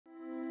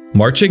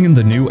Marching in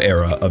the new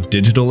era of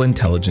digital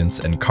intelligence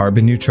and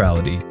carbon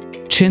neutrality,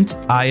 CHINT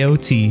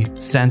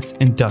IoT Sensor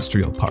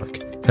Industrial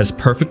Park has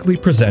perfectly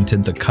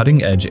presented the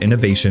cutting-edge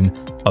innovation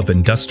of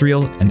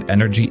industrial and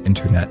energy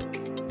internet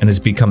and has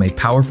become a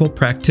powerful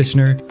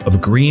practitioner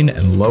of green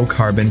and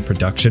low-carbon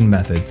production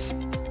methods.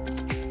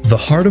 The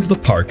heart of the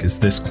park is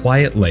this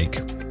quiet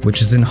lake,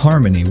 which is in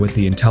harmony with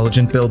the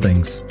intelligent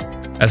buildings.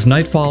 As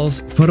night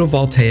falls,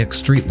 photovoltaic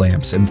street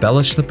lamps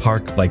embellish the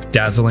park like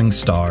dazzling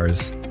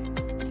stars.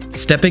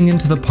 Stepping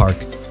into the park,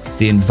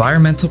 the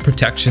environmental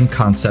protection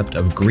concept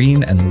of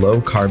green and low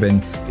carbon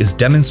is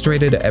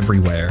demonstrated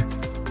everywhere,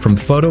 from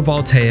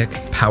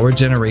photovoltaic power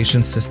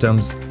generation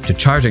systems to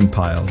charging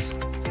piles.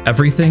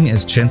 Everything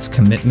is CHINT's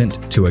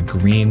commitment to a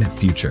green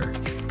future.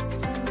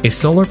 A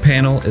solar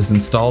panel is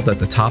installed at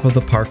the top of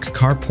the park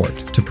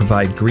carport to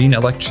provide green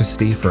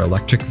electricity for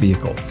electric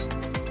vehicles.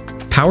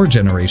 Power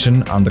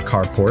generation on the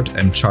carport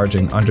and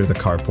charging under the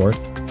carport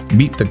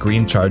meet the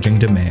green charging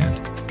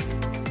demand.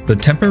 The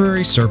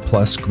temporary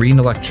surplus green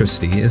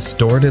electricity is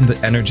stored in the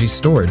energy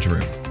storage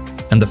room,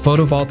 and the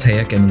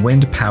photovoltaic and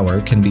wind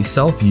power can be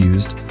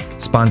self-used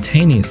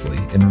spontaneously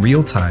in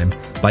real time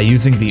by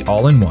using the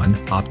all-in-one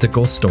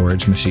optical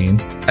storage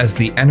machine as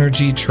the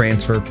energy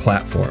transfer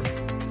platform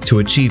to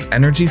achieve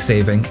energy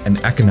saving and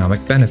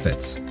economic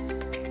benefits.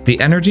 The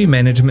energy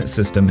management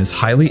system is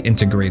highly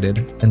integrated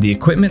and the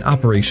equipment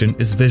operation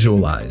is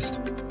visualized.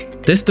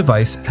 This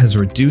device has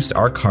reduced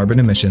our carbon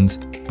emissions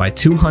by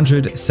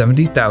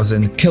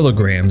 270,000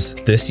 kilograms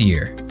this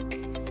year.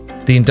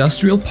 The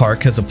industrial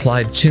park has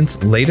applied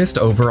CHINT's latest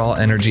overall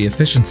energy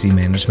efficiency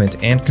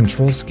management and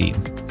control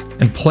scheme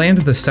and planned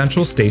the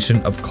central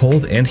station of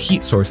cold and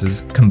heat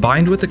sources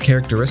combined with the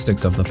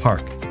characteristics of the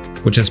park,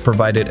 which has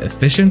provided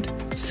efficient,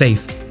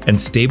 safe, and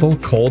stable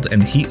cold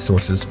and heat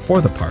sources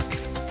for the park,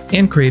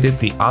 and created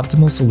the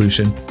optimal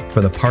solution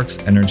for the park's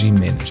energy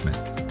management.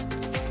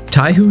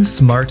 Taihu's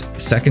smart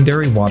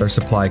secondary water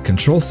supply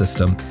control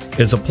system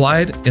is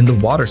applied in the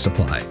water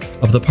supply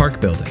of the park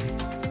building,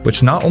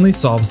 which not only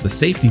solves the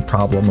safety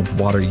problem of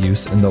water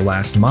use in the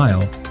last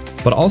mile,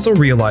 but also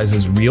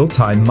realizes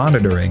real-time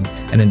monitoring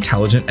and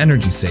intelligent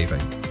energy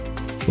saving.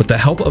 With the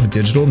help of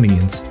digital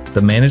means,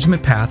 the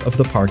management path of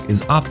the park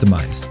is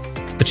optimized,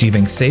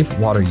 achieving safe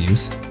water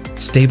use,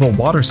 stable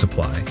water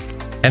supply,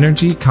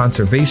 energy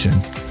conservation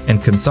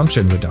and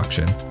consumption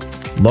reduction,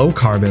 low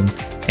carbon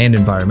and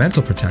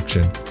environmental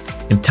protection,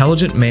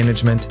 intelligent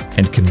management,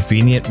 and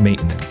convenient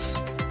maintenance.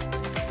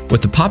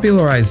 With the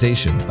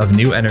popularization of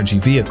new energy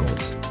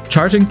vehicles,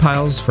 charging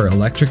piles for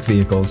electric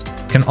vehicles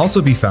can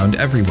also be found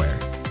everywhere.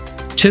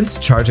 CHINT's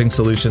charging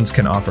solutions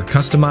can offer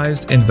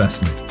customized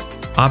investment,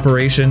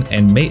 operation,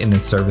 and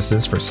maintenance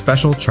services for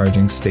special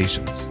charging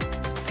stations.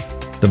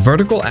 The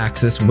vertical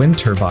axis wind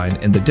turbine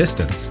in the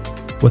distance,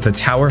 with a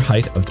tower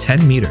height of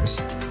 10 meters,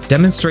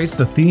 demonstrates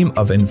the theme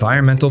of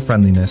environmental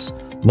friendliness,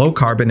 low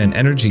carbon and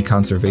energy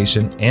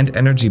conservation and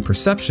energy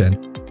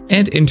perception,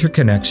 and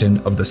interconnection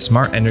of the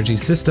smart energy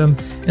system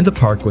in the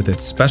park with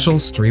its special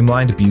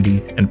streamlined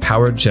beauty and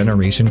power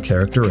generation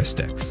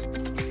characteristics.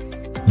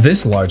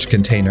 This large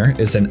container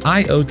is an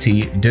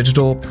IoT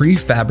digital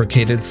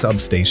prefabricated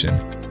substation,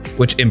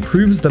 which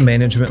improves the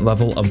management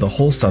level of the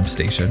whole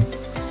substation,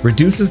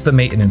 reduces the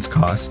maintenance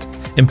cost,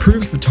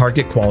 improves the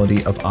target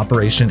quality of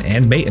operation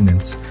and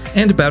maintenance,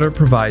 and better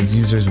provides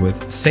users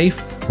with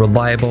safe,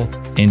 reliable,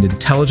 and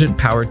intelligent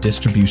power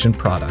distribution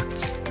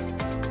products.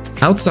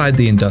 Outside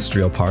the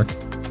industrial park,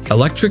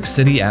 Electric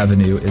City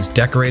Avenue is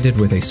decorated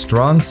with a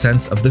strong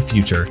sense of the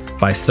future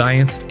by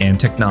science and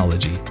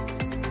technology.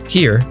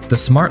 Here, the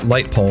smart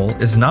light pole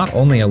is not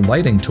only a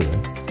lighting tool,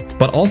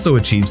 but also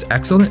achieves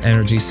excellent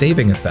energy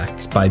saving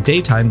effects by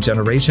daytime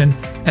generation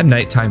and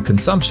nighttime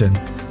consumption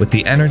with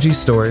the energy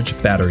storage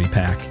battery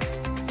pack.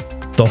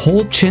 The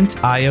whole CHINT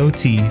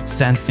IoT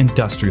Sensor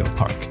Industrial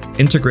Park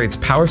integrates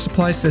power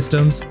supply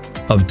systems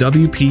of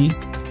WP,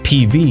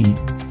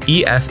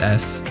 PV,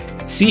 ESS,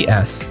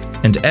 CS,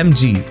 and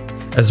MG,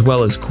 as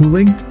well as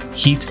cooling,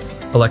 heat,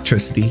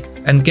 electricity,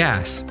 and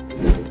gas.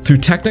 Through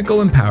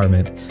technical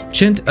empowerment,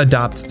 CHINT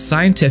adopts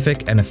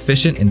scientific and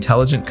efficient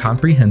intelligent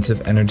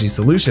comprehensive energy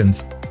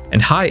solutions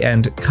and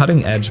high-end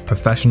cutting-edge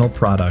professional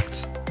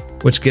products,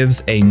 which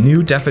gives a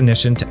new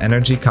definition to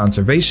energy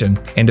conservation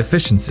and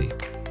efficiency.